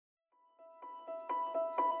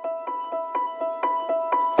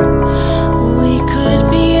could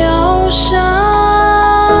be oceans,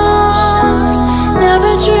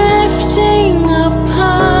 never drifting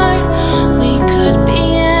apart. We could be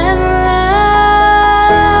endless,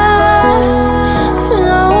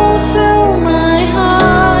 flow through my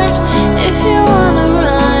heart. If you wanna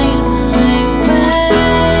ride my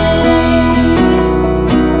waves,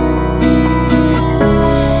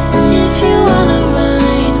 if you wanna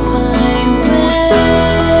ride my waves,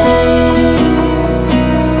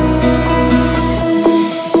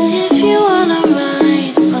 if you wanna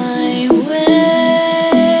ride my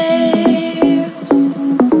waves,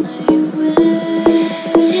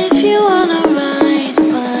 if you wanna ride my waves. If you wanna ride my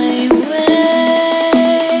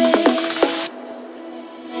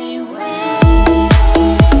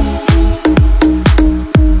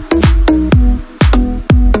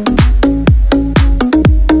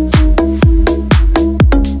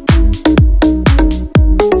waves,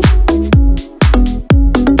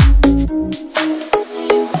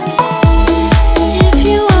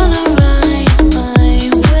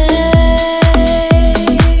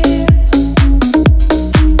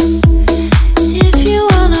 if you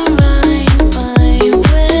wanna ride my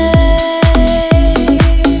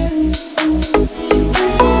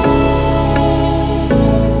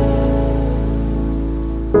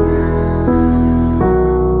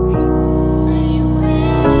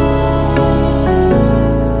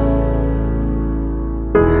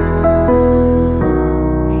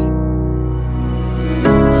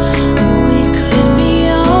we could be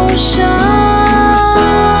oceans,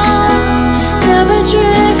 never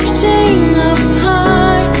drifting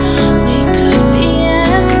apart. We could be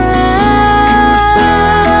endless,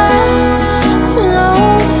 flow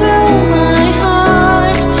through my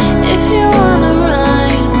heart. If you wanna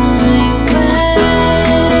ride my waves,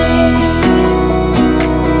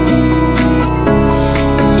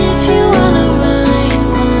 if you wanna ride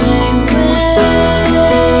my waves,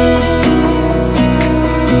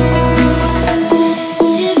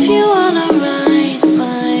 if you wanna ride my waves, if you wanna ride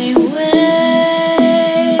my waves.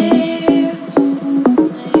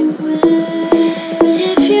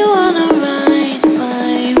 If you wanna ride my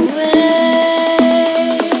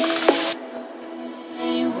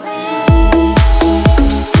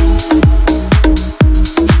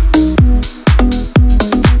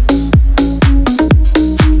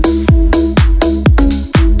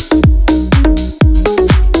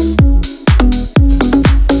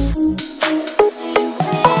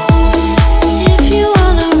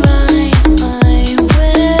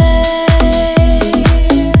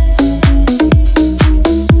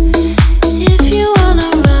if you wanna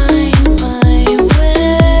ride my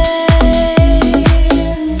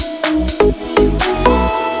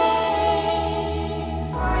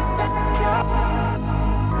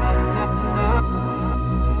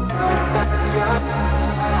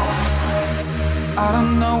I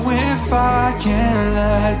don't know if I can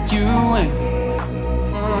let you in.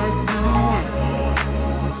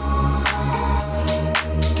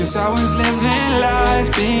 Cause I was living lies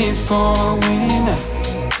before we met.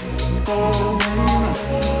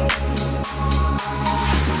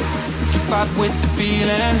 Keep up with the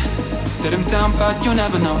feeling that I'm down but you'll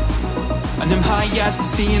never know. And I'm high as the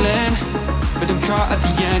ceiling, but I'm caught at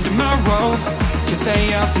the end of my rope. Can't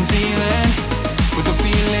say I've been dealing with a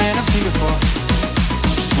feeling I've seen before.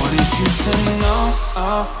 Just wanted you to know,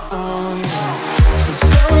 yeah. So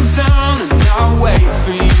settle down and I'll wait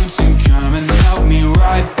for you to come and help me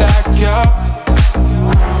right back up.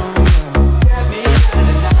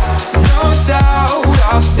 No doubt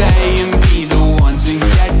I'll stay and be the one to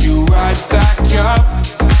get you right back up.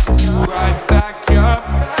 Right back up.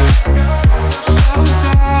 Settle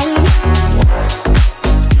down,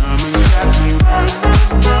 come and get me right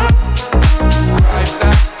back up. Right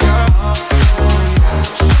back up.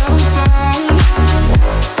 Settle down,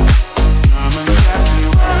 come and get me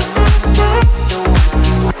right back up.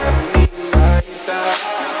 Right back up.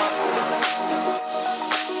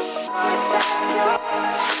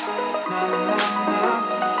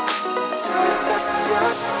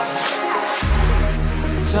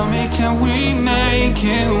 Tell me, can we make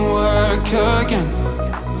it work again?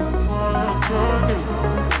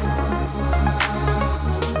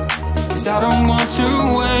 Cause I don't want to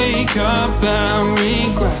wake up and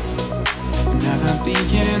regret never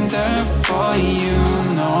being there for you,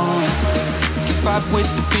 no. Keep up with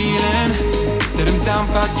the feeling that I'm down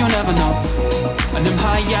but you'll never know. And I'm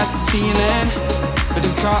high as the ceiling, but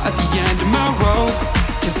I'm caught at the end of my rope.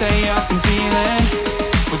 Can't say I've been dealing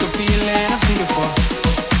with a feeling I've seen before.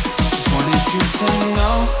 Just wanted you to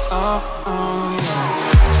know, yeah.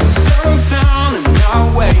 So settle down and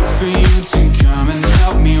I'll wait for you to come and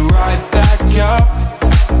help me right back up.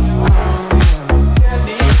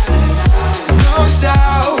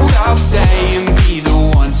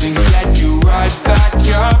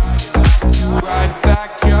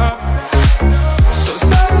 So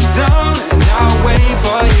settle down and I'll wait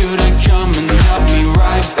for you to come and help me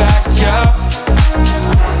right back up.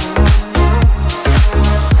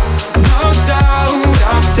 No doubt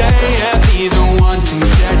I'll stay and be the one to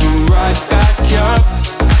get you right back up.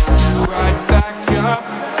 Right back up.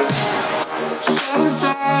 Settle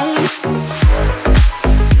down.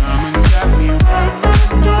 Come and get me right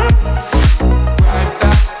back up. Right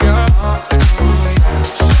back up.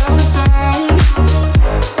 Settle down.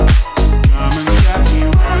 Come and get me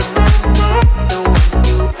right back up.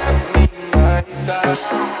 Get me right back.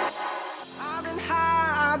 I've been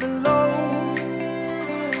high, I've been low,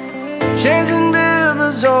 chasing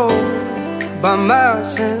rivers all by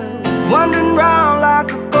myself, wandering round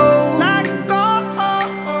like a ghost.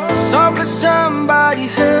 So could somebody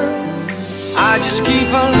help? I just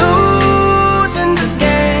keep on losing the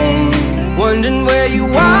game, wondering where you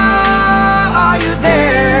are you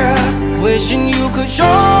there? Wishing you could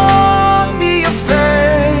show me your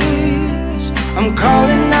face. I'm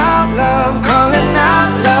calling out love, calling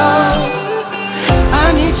out love.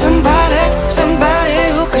 I need somebody,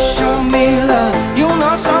 somebody who could show me love. You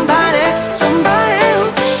know somebody, somebody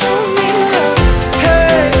who could show me love.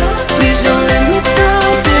 Hey, please don't let me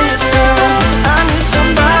down this time. I need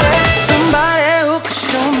somebody, somebody who could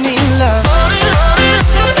show me love.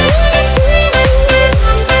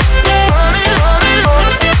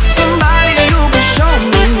 Somebody who could show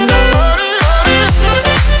me love.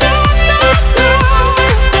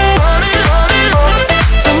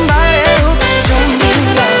 Somebody who could show me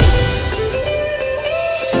love.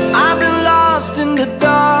 I've been lost in the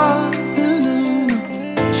dark,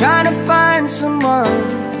 trying to find someone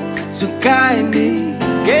to guide me,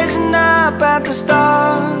 gazing up at the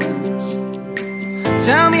stars.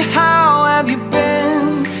 Tell me, how have you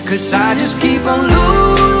been? 'Cause I just keep on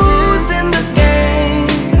losing the game,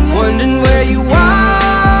 wondering where you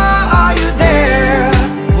are you there?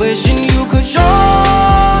 Wishing you could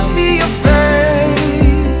show me your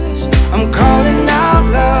face. I'm calling out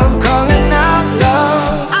love, calling out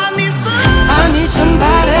love. I need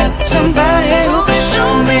somebody, somebody who can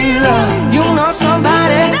show me love. You know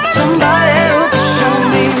somebody, somebody who can show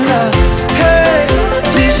me love. Hey,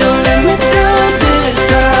 please don't let me down this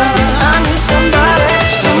time. I need somebody,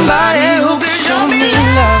 somebody who can show me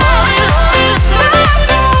love.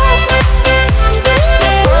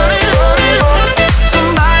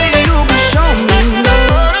 Somebody who can show me love.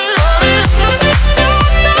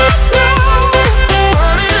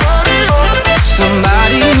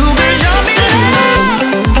 Somebody who can show me love.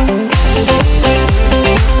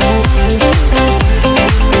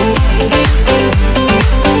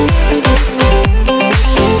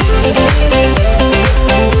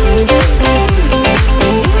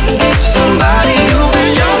 Somebody who can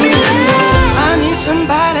show me love. I need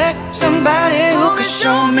somebody, somebody who can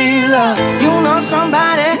show me love. You know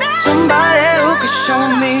somebody, somebody who can show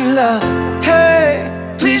me love. Hey,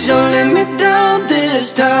 please don't let me down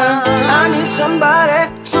this time. I need somebody,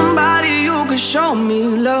 somebody who can show me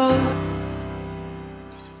love.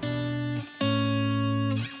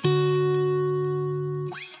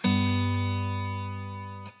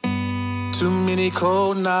 Too many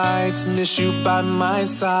cold nights, miss you by my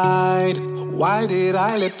side. Why did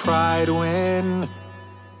I let pride win?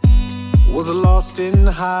 Was lost in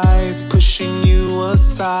highs, pushing you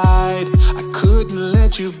aside. I couldn't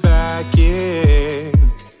let you back in.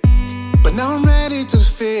 But now I'm ready to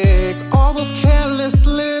fix all those careless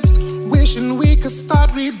slips, wishing we could start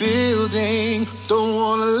rebuilding. Don't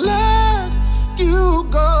wanna let you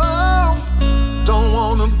go, don't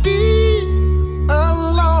wanna be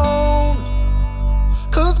alone.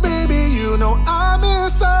 'Cause baby, you know I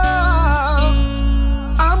miss us.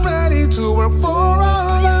 I'm ready to work for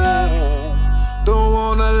our love. Don't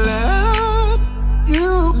wanna let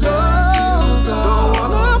you go, don't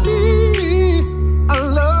wanna be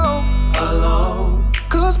alone.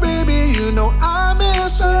 'Cause baby, you know I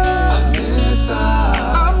miss us.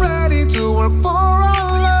 I'm ready to work for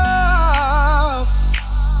our love.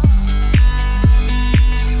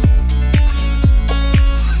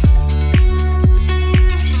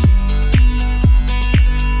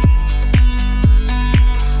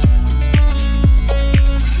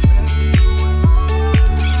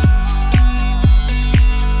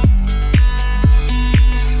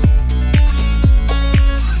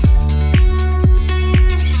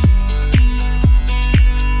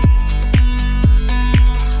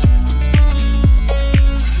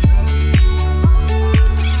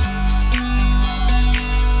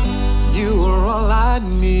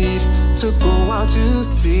 To go out to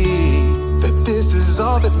see that this is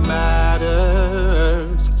all that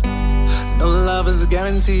matters. No love is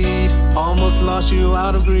guaranteed. Almost lost you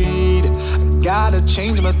out of greed. Gotta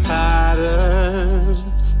change my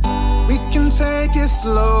patterns. We can take it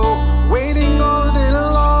slow, waiting all day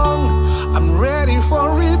long. I'm ready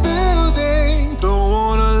for rebuilding. Don't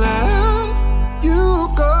wanna let you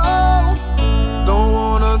go. Don't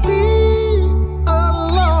wanna be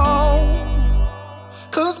alone.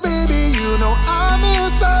 'Cause baby, you know I'm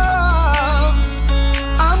inside.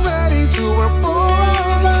 I'm ready to work for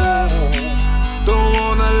our love. Don't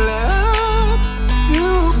wanna let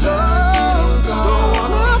you go. Don't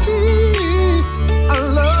wanna be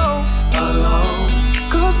alone.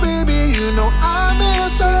 'Cause baby, you know I'm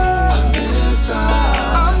inside.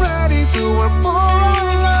 I'm ready to work for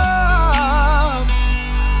our love.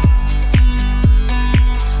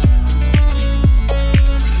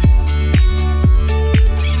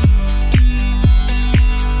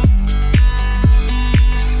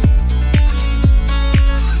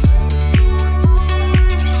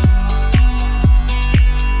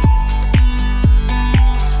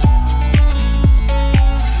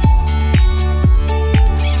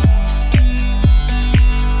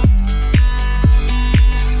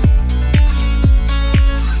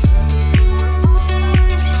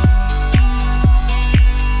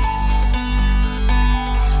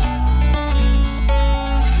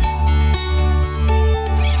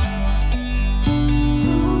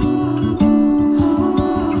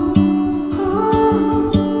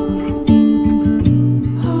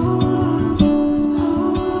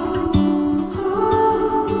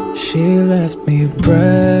 She left me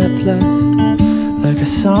breathless, like a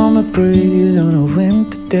summer breeze on a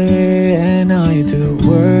winter day. And I do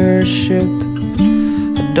worship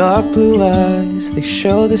her dark blue eyes, they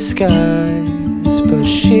show the skies. But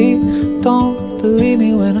she don't believe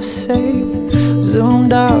me when I say,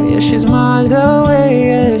 zoomed out, yeah, she's miles away.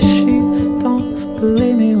 Yeah, she don't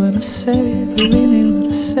believe me when I say, believe me when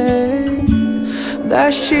I say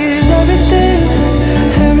that she's everything,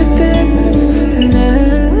 everything, and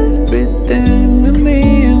everything to me.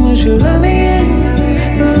 And when you let me in,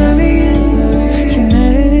 let me in, she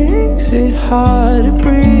makes it hard to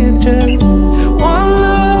breathe. Just one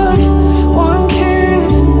look, one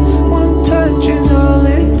kiss, one touch is all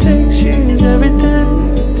it takes. She's everything,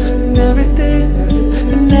 and everything,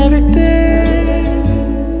 and everything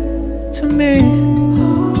to me.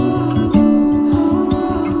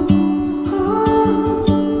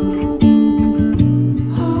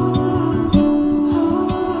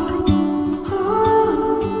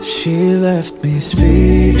 She left me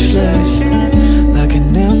speechless, like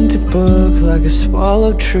an empty book, like a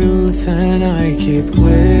swallowed truth. And I keep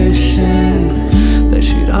wishing that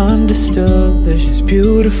she'd understood that she's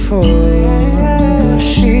beautiful. But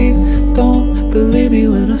she don't believe me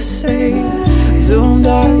when I say, zoomed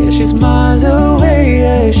out, yeah, she's miles away.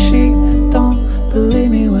 Yeah, she don't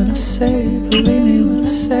believe me when I say, believe me when I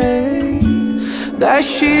say that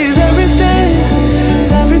she's everything,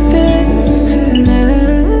 everything, and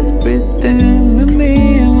everything to me.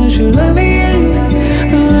 And when she let me in,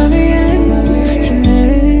 she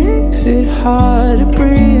makes it hard to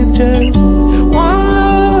breathe. Just one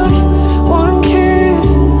look, one kiss,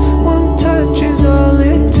 one touch is all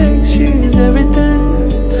it takes. She's everything,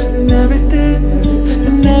 and everything,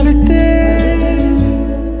 and everything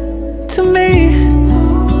to me.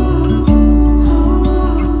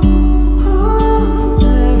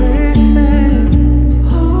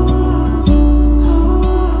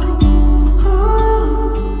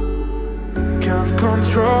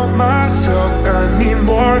 Control myself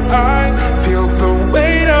anymore. I feel the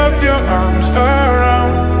weight of your arms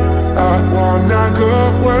around. I wanna go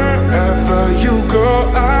wherever you go.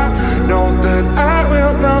 I know that I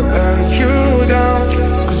will not let you down.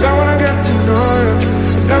 'Cause I wanna get to know you,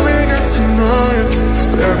 and then we get to know you.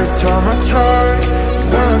 But every time I try, you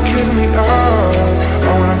wanna kick me out.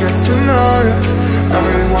 I wanna get to know you, I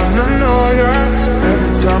really wanna know you.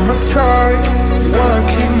 Every time I try, you wanna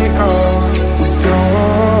kick me out.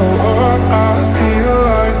 I feel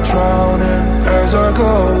like drowning. As I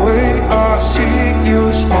go away, I see you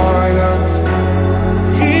smiling.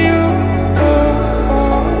 You,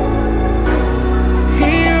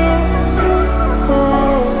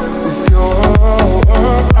 with your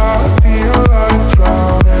I feel like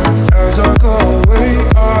drowning. As I go away,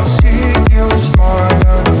 I see you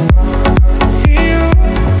smiling.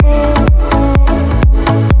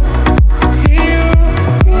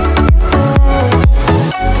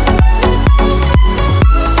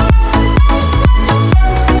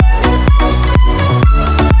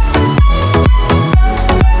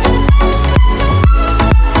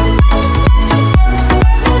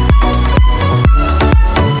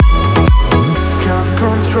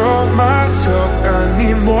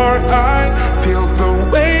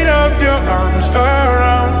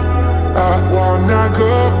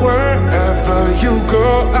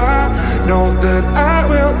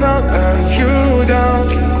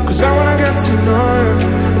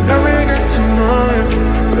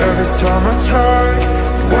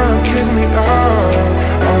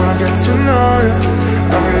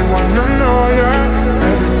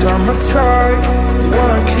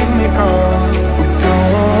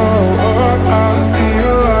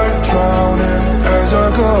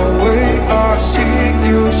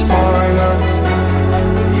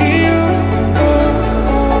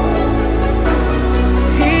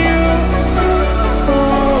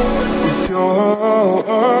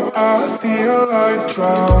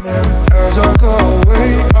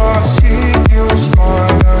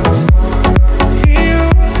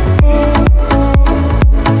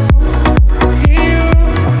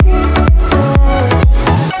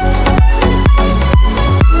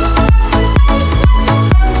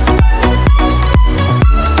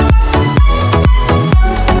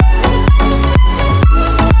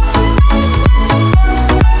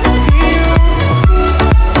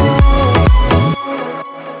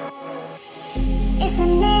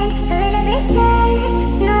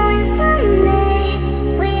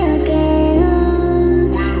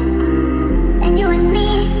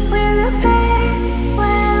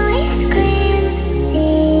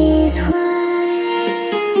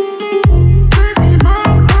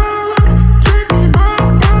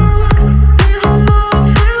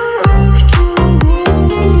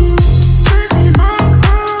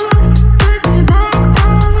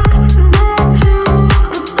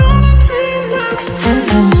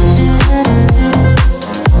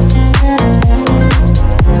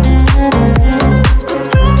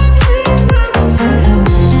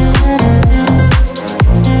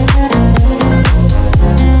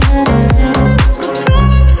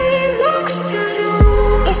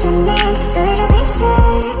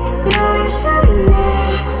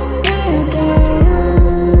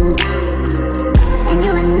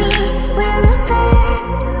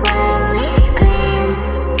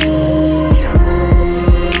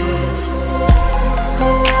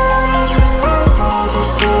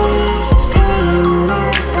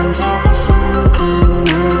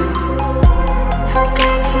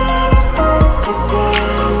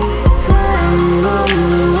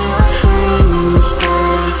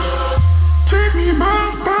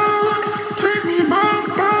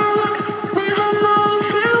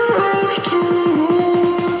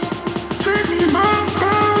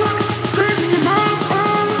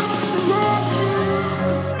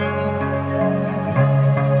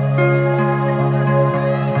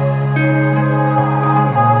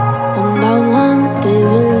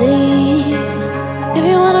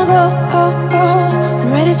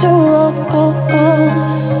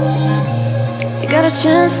 a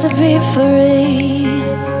chance to be free.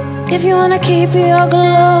 If you wanna keep your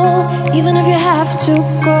glow, even if you have to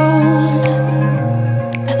go,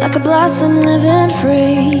 like a blossom living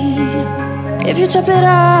free. If you chop it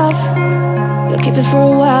off, you'll keep it for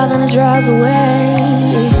a while, then it dries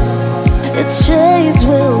away. Its shades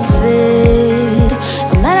will fade,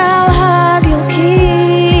 no matter how hard you'll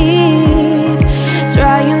keep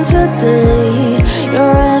trying today.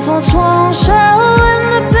 Your efforts won't show and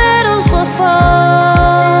the petals will fall.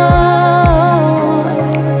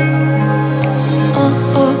 Oh,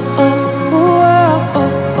 oh, oh, oh,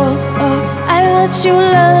 oh, oh, oh. I let you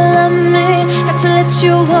love me, had to let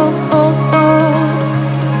you go. Oh, oh,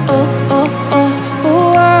 oh, oh, oh,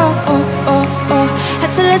 oh, oh, oh, oh.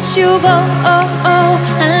 Had to let you go. Oh, oh,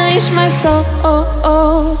 unleash my soul. Oh,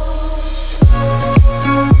 oh.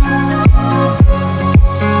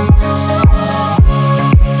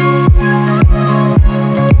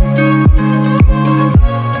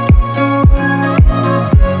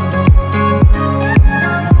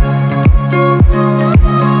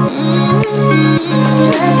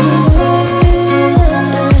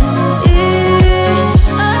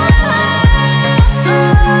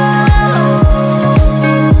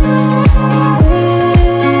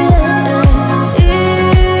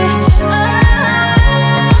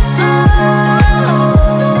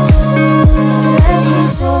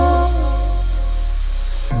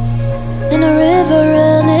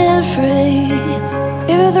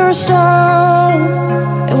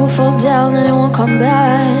 Come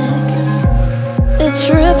back. Its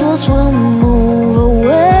ripples will move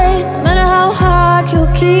away, no matter how hard you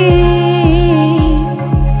keep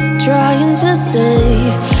trying today.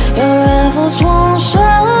 Your efforts won't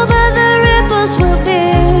show, but the ripples will be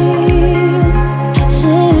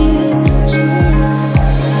seen.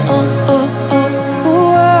 Oh, oh, oh,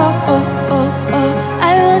 oh, oh, oh, oh. I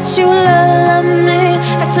let you love me,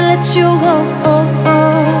 had to let you go. Oh, oh.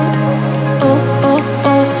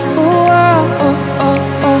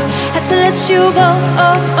 Let you go,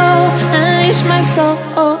 oh, oh, unleash my soul,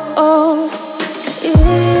 oh, oh.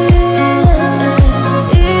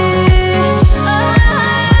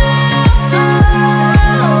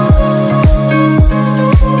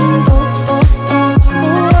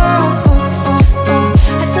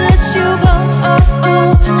 Had to let you go, oh,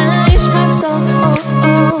 oh, unleash my soul, oh,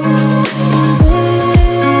 oh.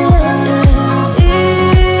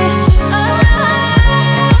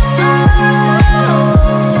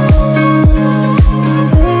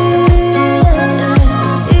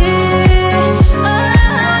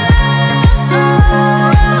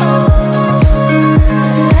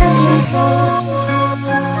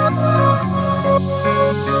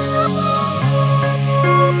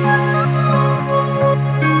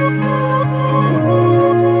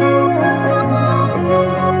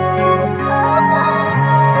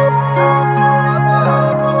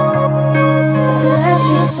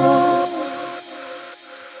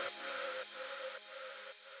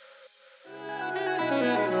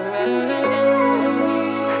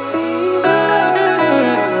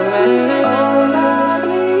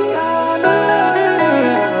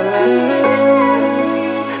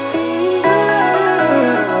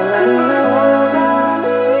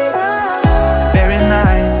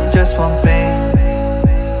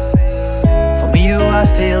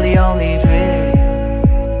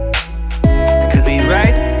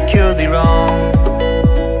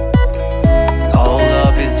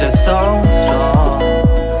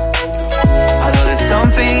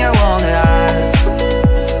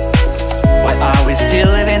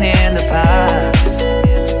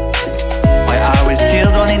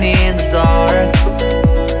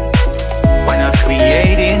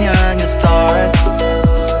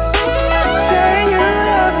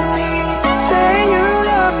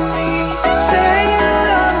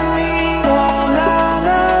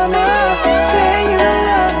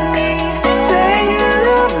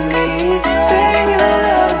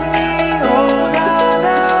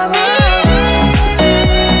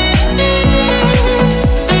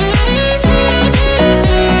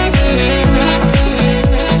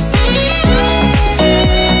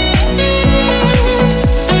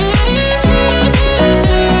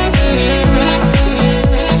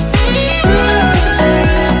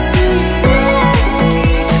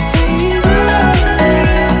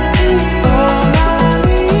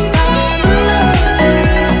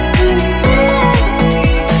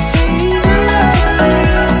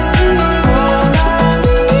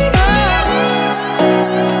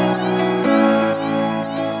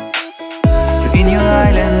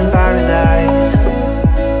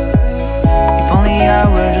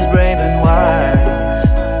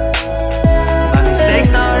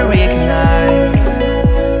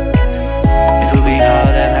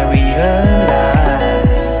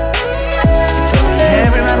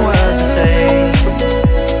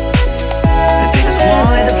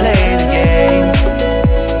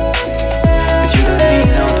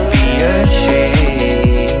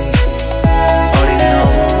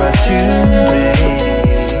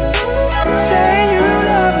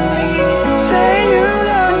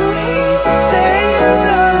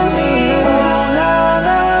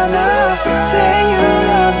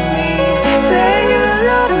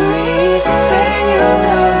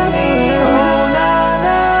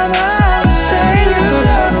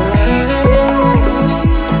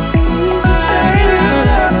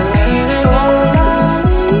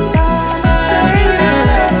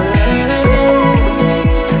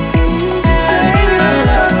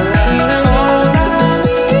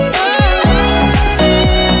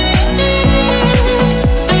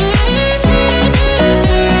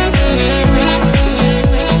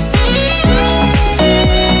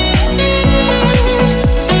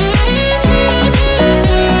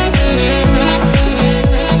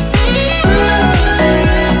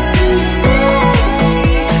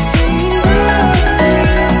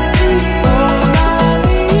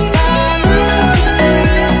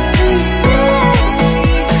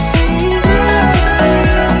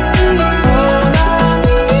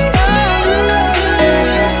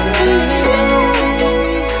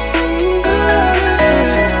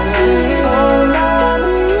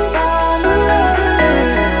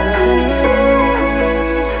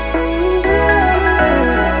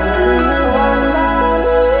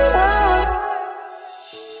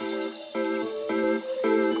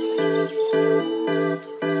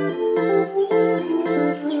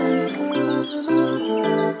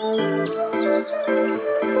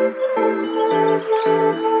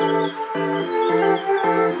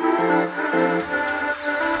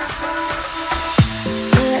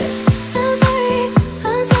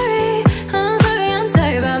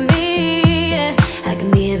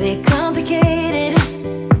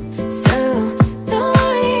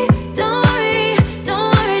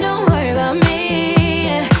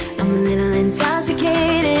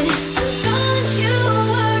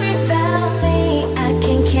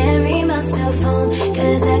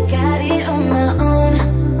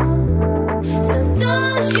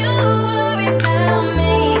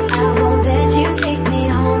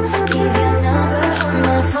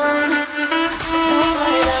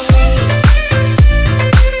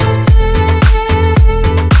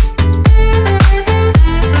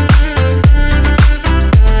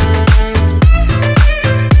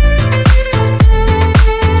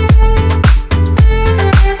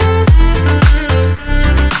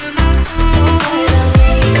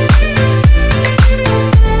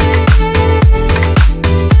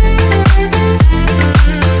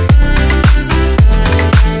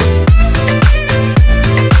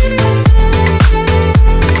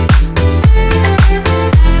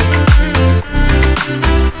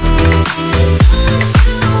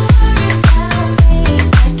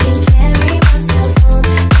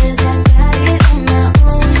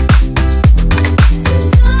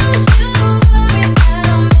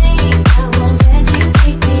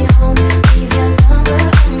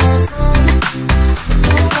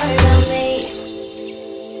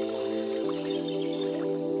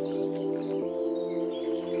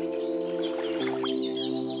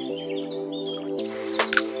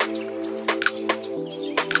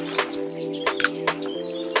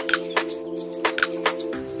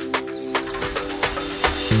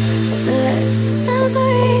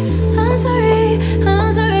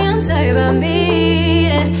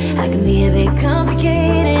 be a bit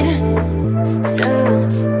complicated. So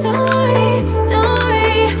don't worry, don't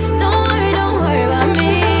worry, don't worry, don't worry about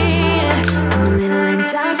me. I'm a little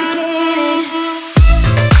intoxicated.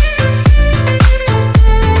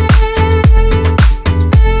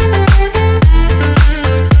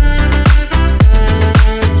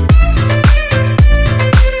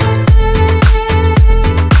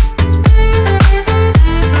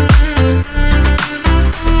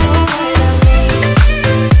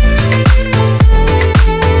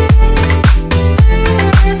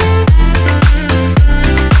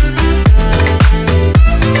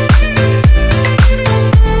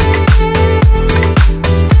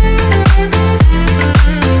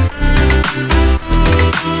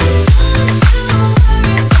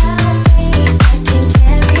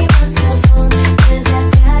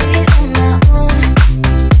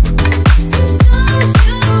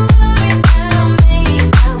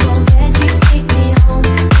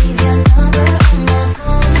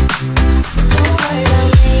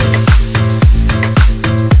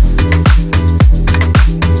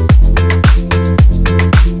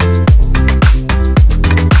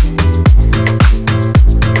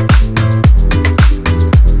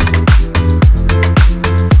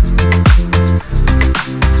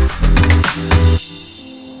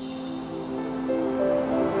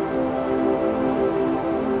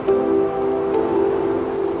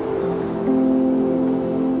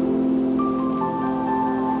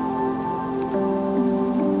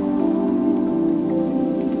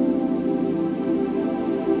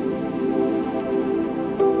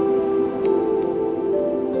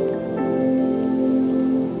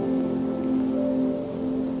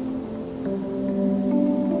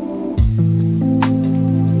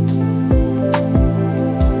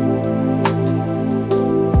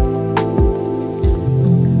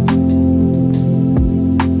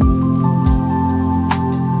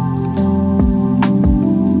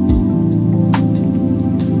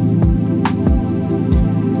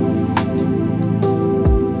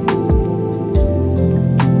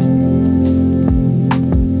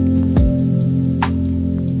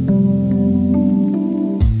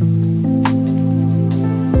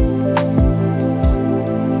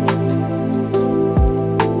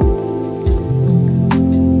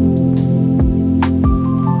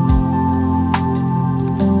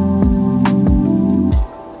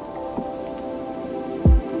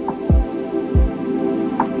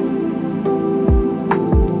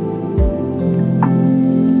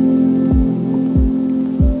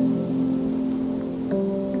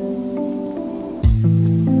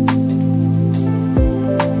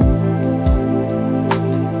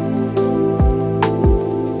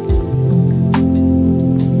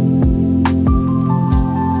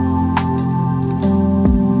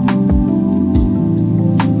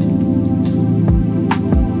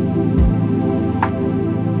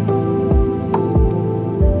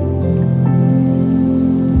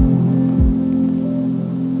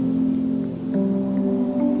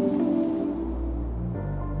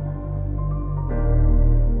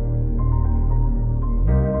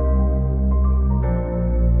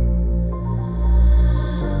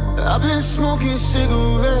 I've been smoking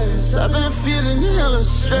cigarettes, I've been feeling hella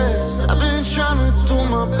stressed, I've been trying to do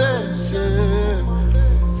my best, yeah.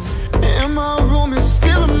 And my room is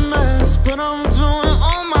still a mess, but I'm doing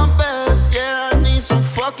all my best, yeah. I need some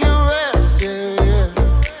fucking rest, yeah, yeah.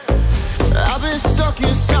 I've been stuck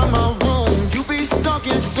inside my room, you be stuck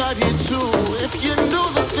inside here too. If you knew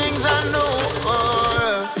the things I know,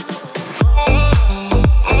 yeah.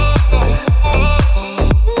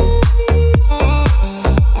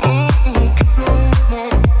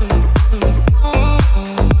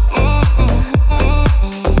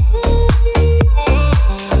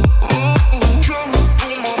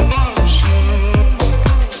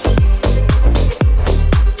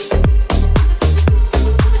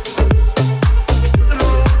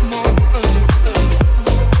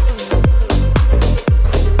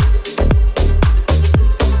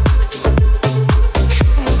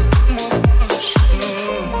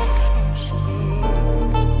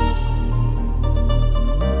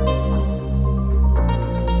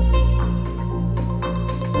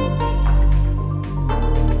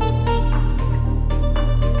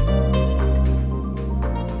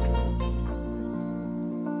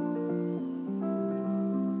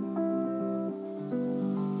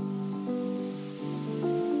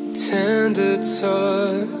 Tender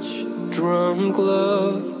touch, drum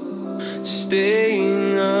glove,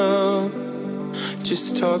 staying up,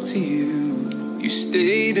 just talk to you. You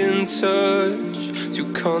stayed in touch,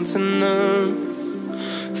 2 continents,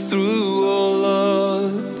 through all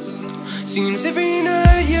odds. Seems every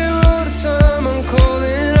night, yeah, all the time I'm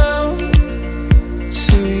calling out.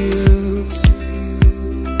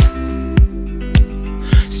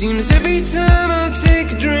 Seems every time I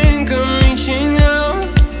take a drink I'm reaching out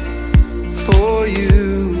for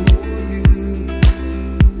you.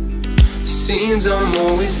 Seems I'm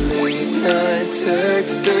always late night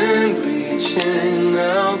texting, reaching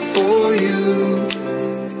out for you.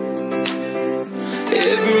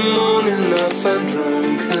 Every morning I find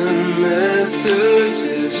drunken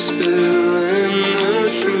messages spilling the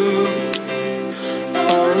truth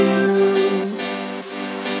on you.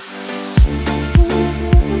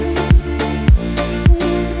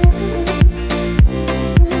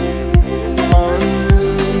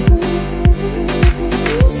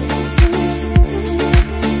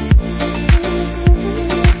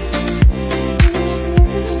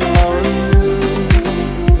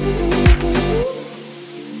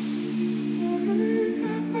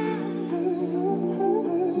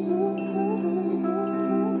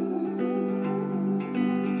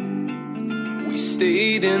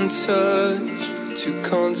 Stayed in touch to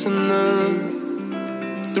continent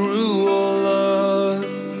through all our.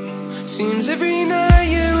 Seems every night,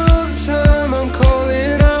 yeah, all the time I'm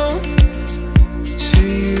calling out to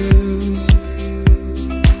you.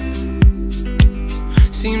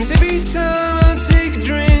 Seems every time I take a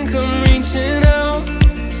drink I'm reaching out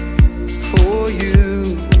for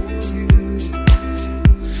you.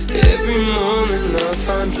 Every morning I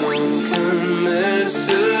find drunken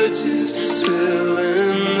messages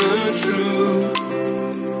spilling the truth.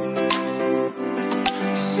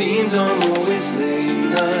 Seems I'm always late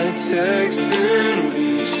night texting,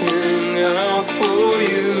 reaching out for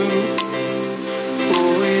you,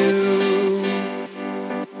 for you.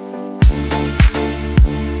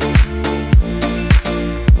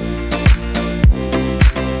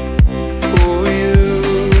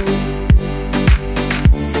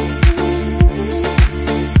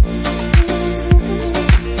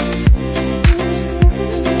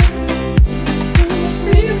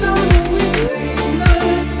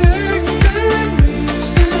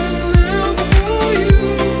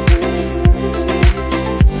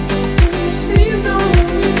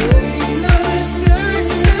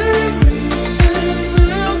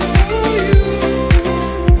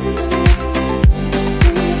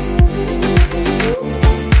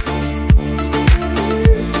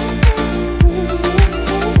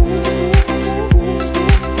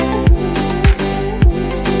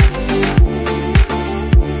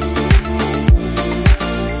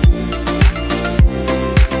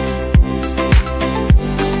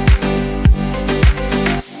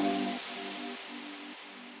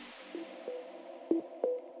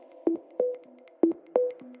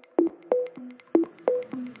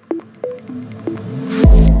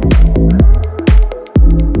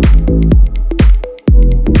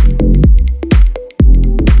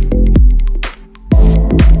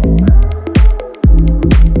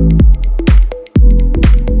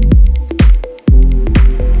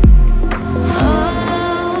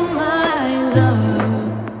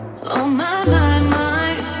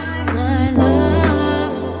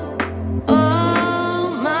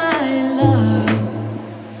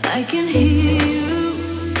 I can hear you.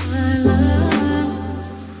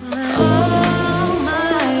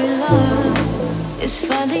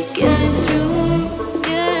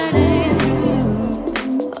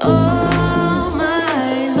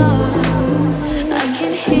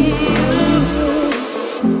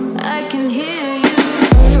 I can hear you.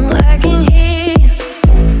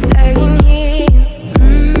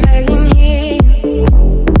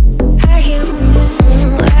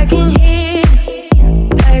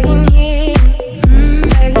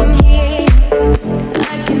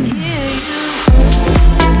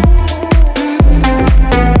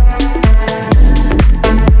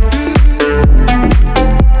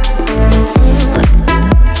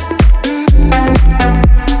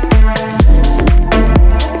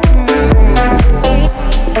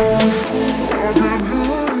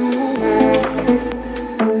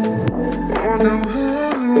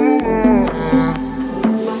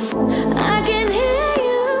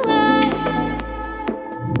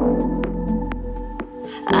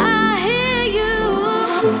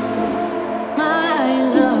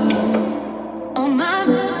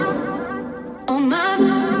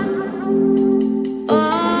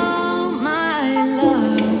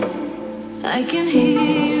 I can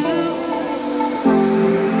hear you.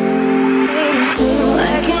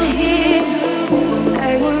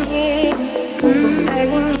 I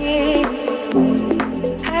can hear you.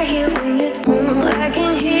 I hear you. I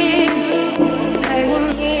can hear you. I can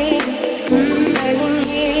hear you. I can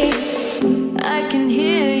hear you. I can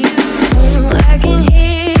hear you.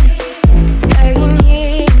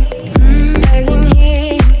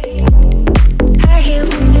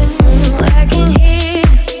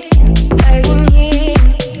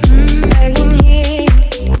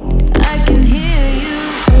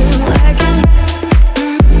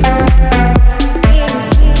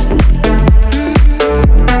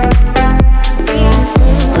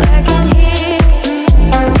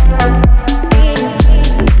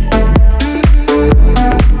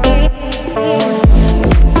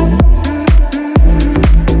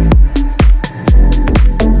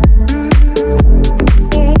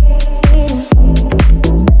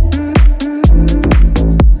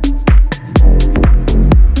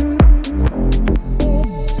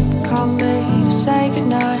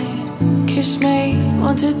 me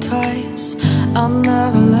once or twice, I'll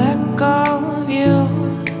never let go of you.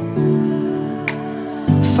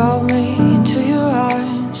 Fold me into your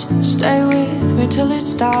arms, stay with me till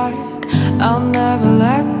it's dark, I'll never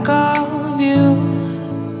let go of you.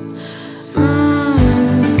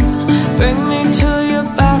 Bring me to your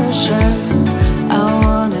battleship, I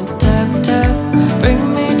wanna dip,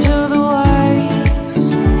 bring me to the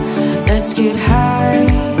waves. Let's get high,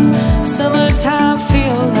 summertime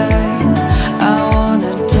feeling. I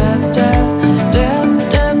wanna dip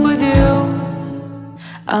with you.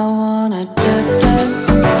 I wanna dip.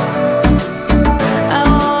 I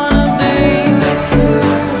wanna be with you.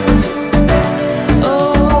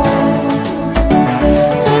 Oh,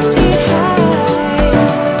 let's get high,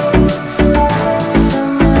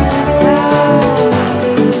 summertime.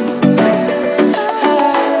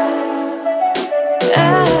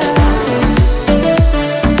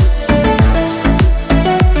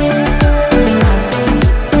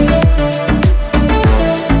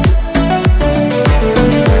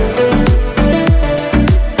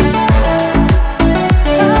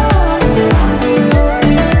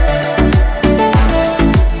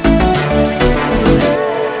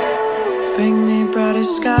 Bring me brighter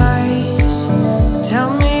skies,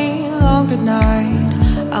 tell me long good night,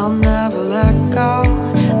 I'll never let go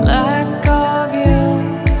of you.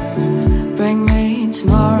 Bring me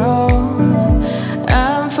tomorrow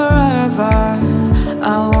and forever,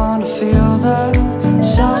 I wanna feel the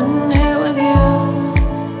sun here with you.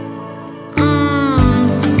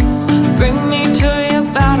 Bring me to your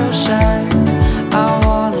battleship, I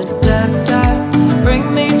wanna dip, bring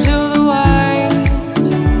me to the waves.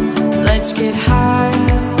 Let's get high,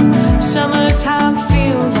 summertime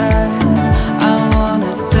feeling. I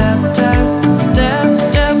wanna dip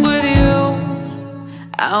with you.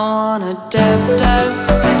 I wanna dip.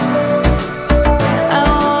 I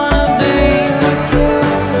wanna be with you.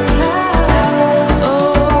 Oh,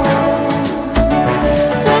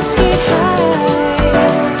 let's get high,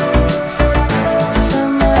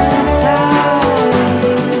 summertime.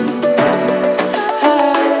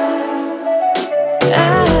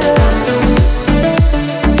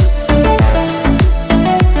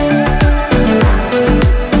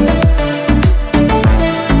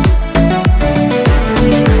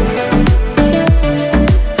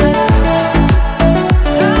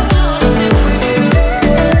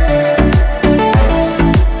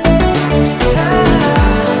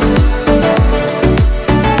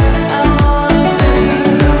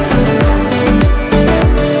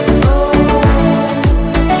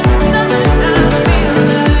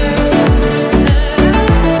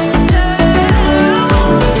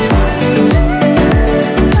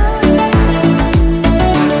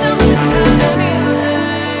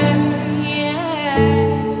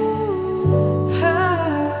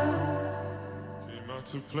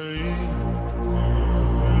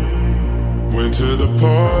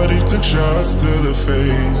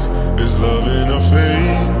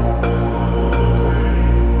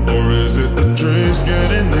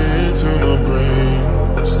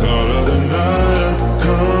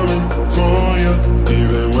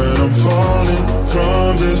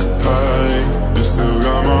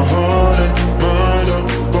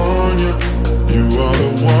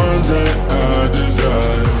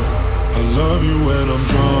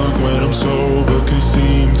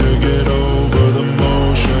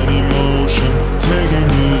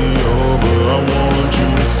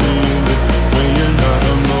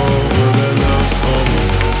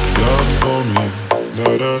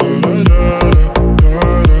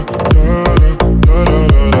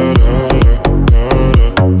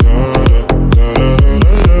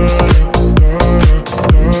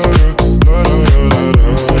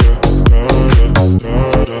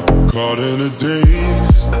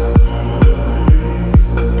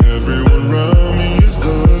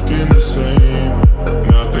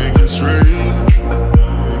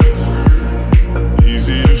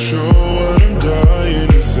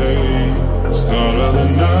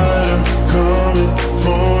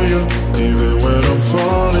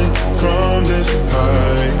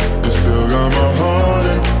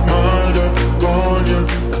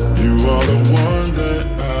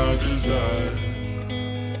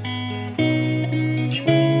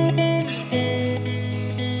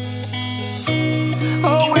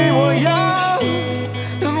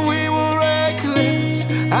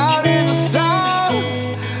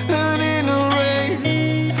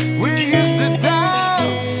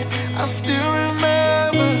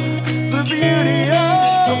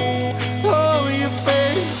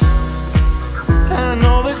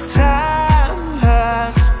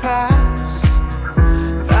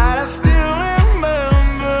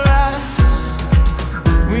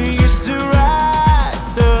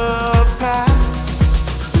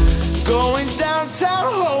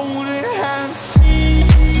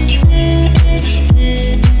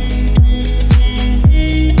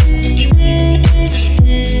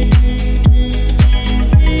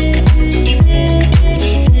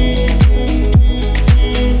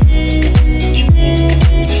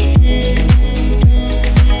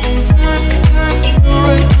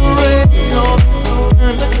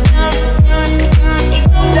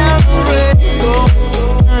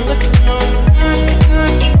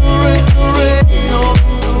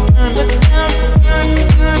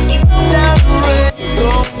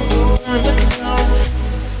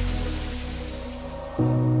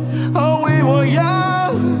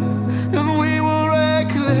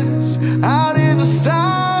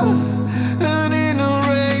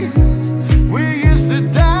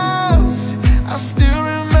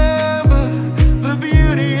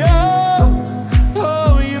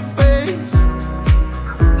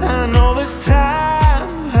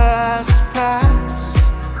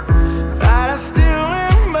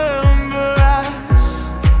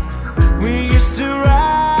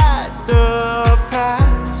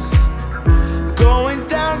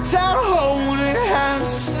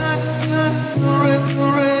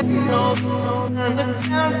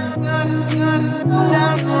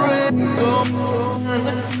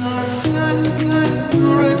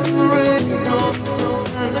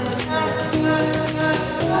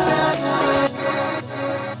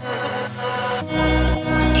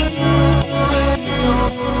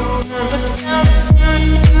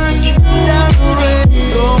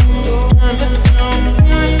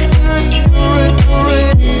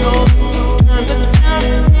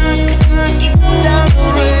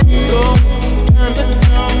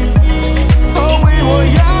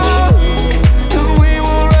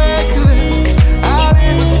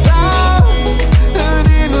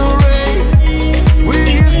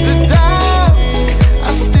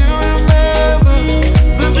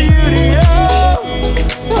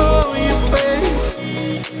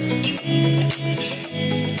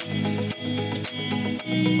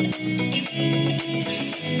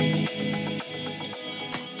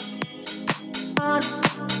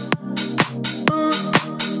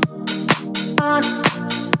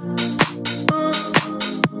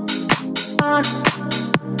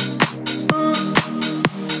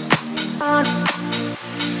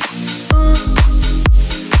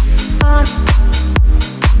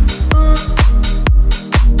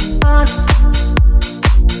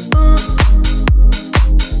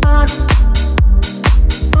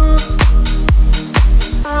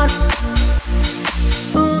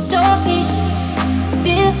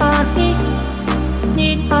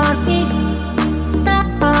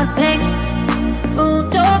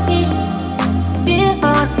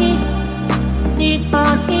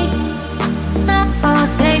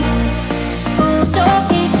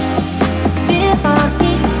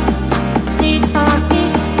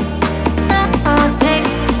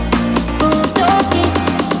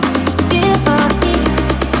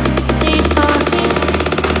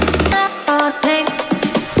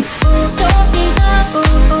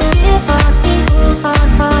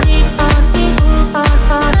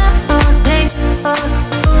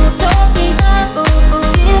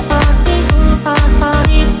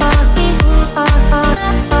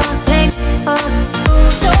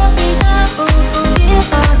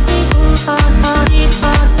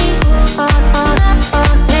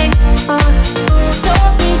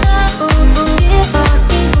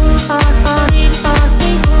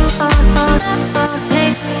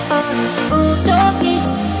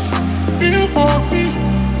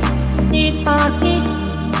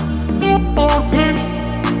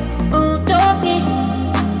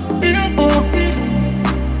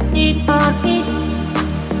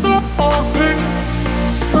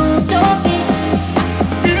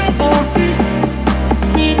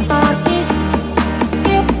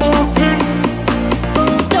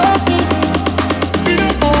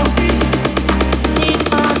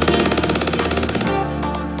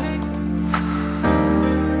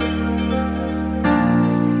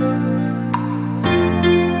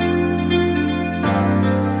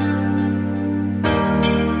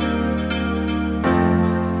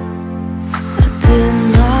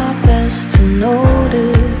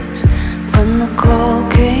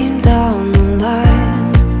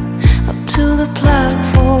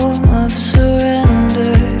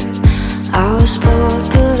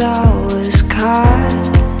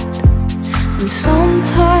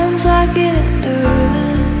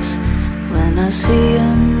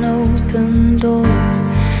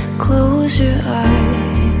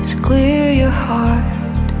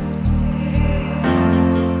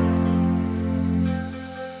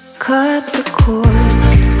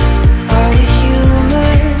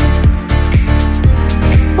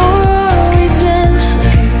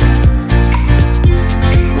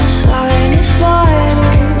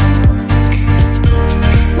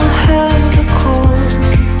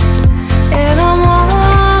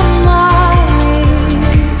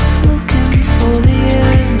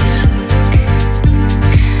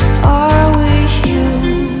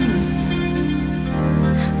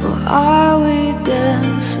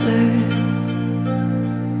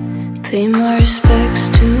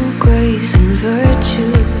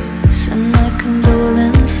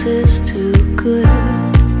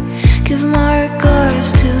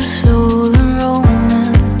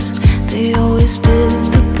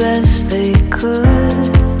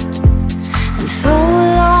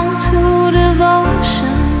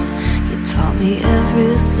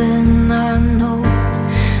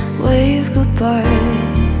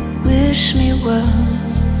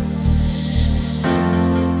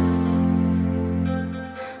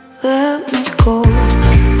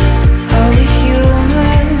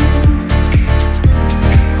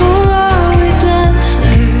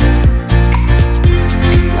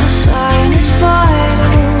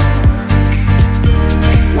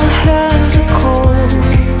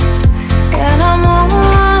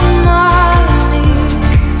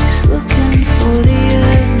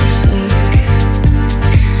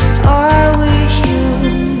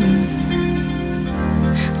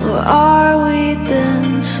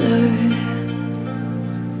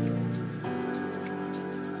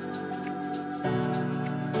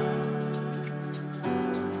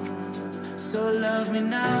 love me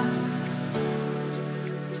now.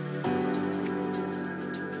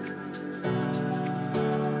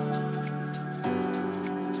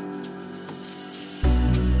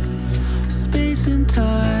 Space and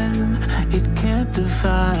time, it can't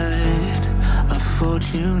divide a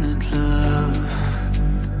fortunate love.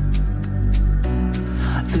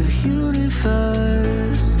 The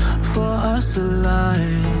universe, for us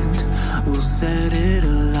aligned, will set it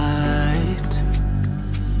alight.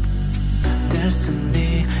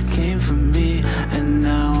 Destiny came for me, and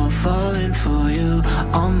now I'm falling for you.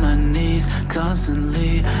 On my knees,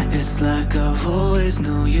 constantly, it's like I've always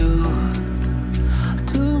known you.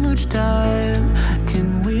 Too much time,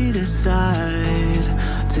 can we decide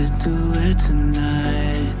to do it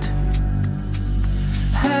tonight?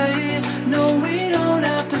 Hey, no, we don't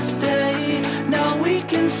have to stay. Now we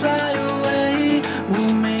can fly away.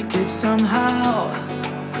 We'll make it somehow.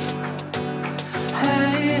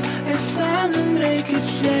 Hey, it's time to make a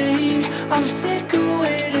change. I'm sick of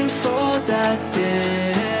waiting for that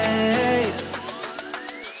day.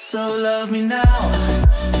 So love me now.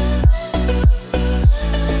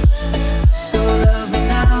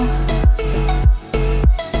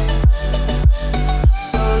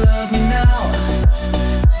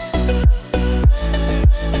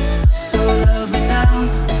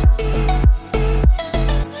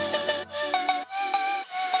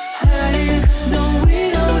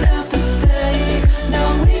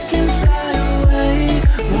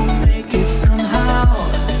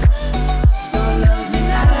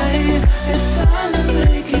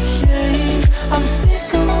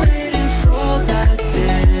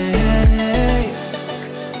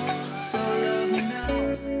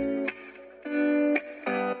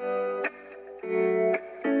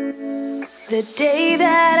 The day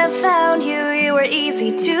that I found you, you were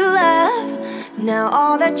easy to love. Now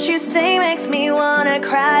all that you say makes me wanna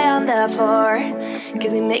cry on the floor.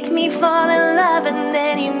 Cause you make me fall in love and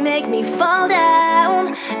then you make me fall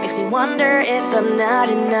down. Makes me wonder if I'm not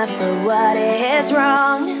enough or what is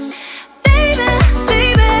wrong. Baby,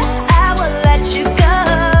 baby, I will let you go.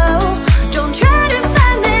 Don't try to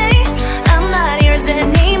find me, I'm not yours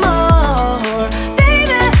anymore.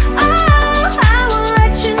 Baby, oh, I will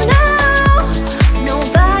let you know.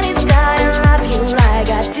 Nobody's gotta love you like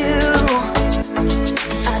I do.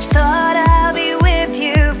 I thought I'll be with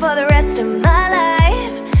you for the rest of my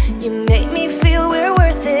life. You make me feel we're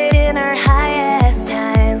worth it in our highest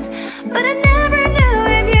times. But I never knew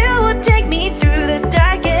if you would take me through the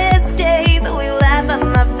darkest days. We laugh at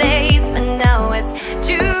my face, but now it's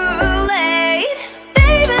too late.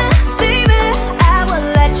 Baby, baby, I will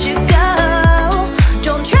let you go.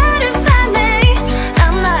 Don't try to find me,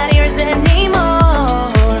 I'm not yours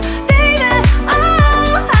anymore. Baby,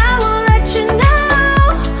 oh, I will let you know.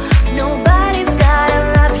 Nobody's gotta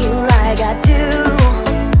love you like I do.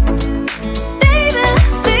 Baby,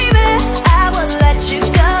 baby, I will let you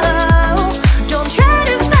go. Don't try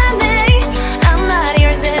to find me, I'm not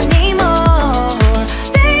yours anymore.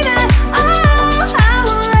 Baby, oh, I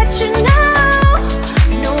will let you know.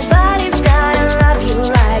 Nobody's gotta love you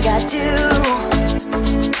like I do.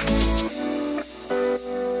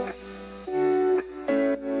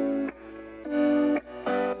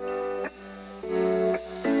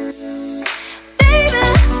 Baby,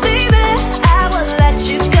 baby, I will let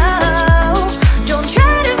you go. Don't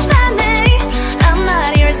try to find me, I'm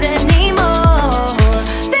not yours anymore.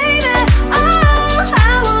 Baby, oh,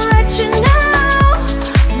 I will let you know.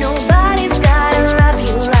 Nobody's gotta love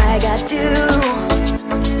you like I do.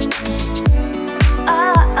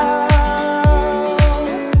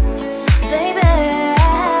 Baby,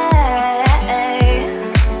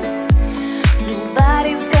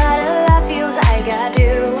 nobody's gotta love you like I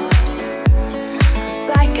do.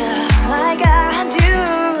 Like I do.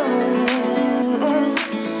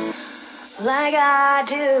 Like I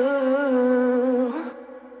do.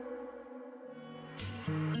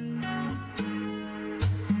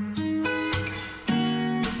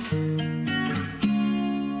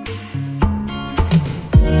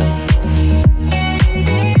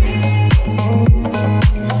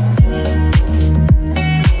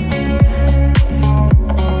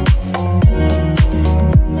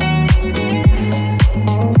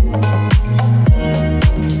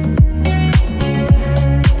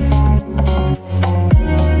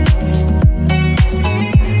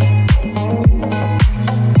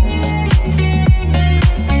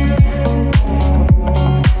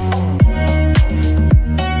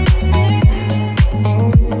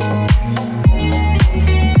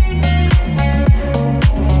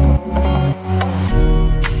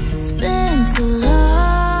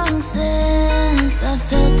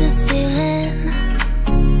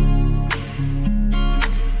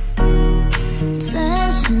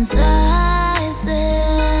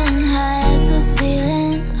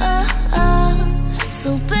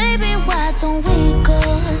 don't we go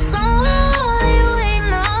somewhere only we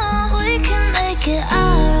know? We can make it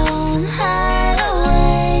our own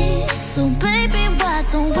hideaway. So baby, why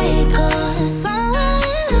don't we go somewhere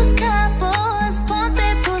in Los Cabos? Ponte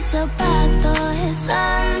tus zapatos,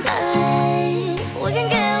 ándale. We can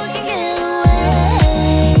get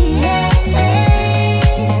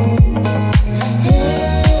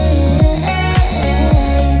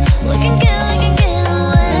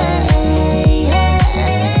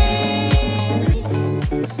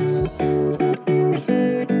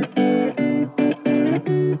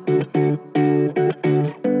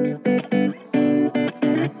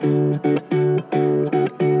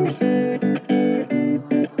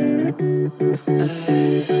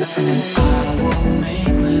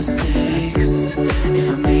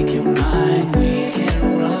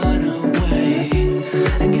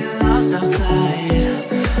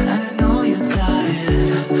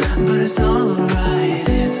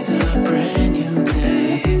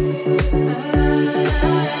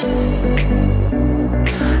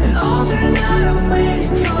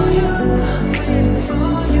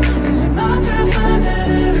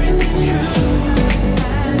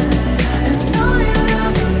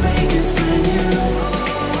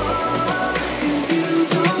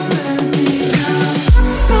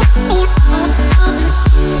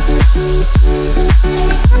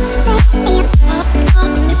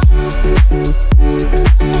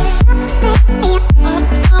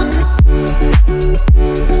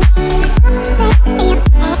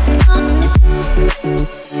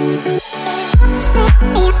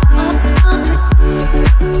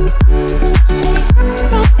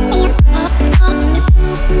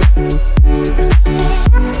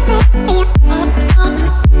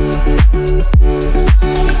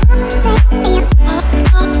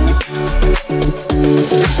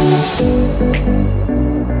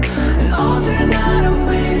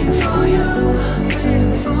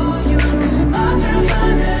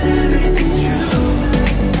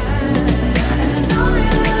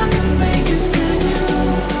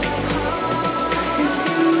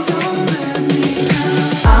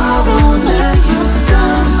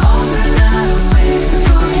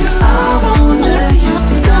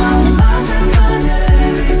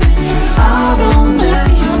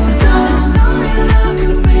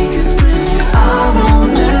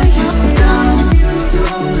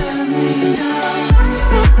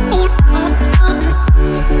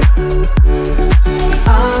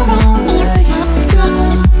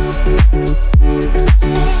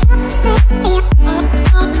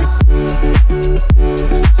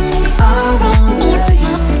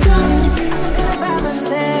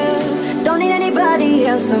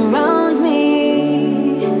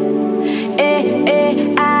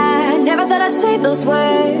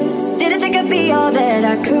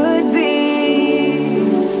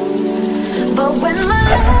When my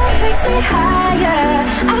love takes me higher,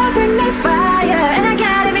 I bring that fire.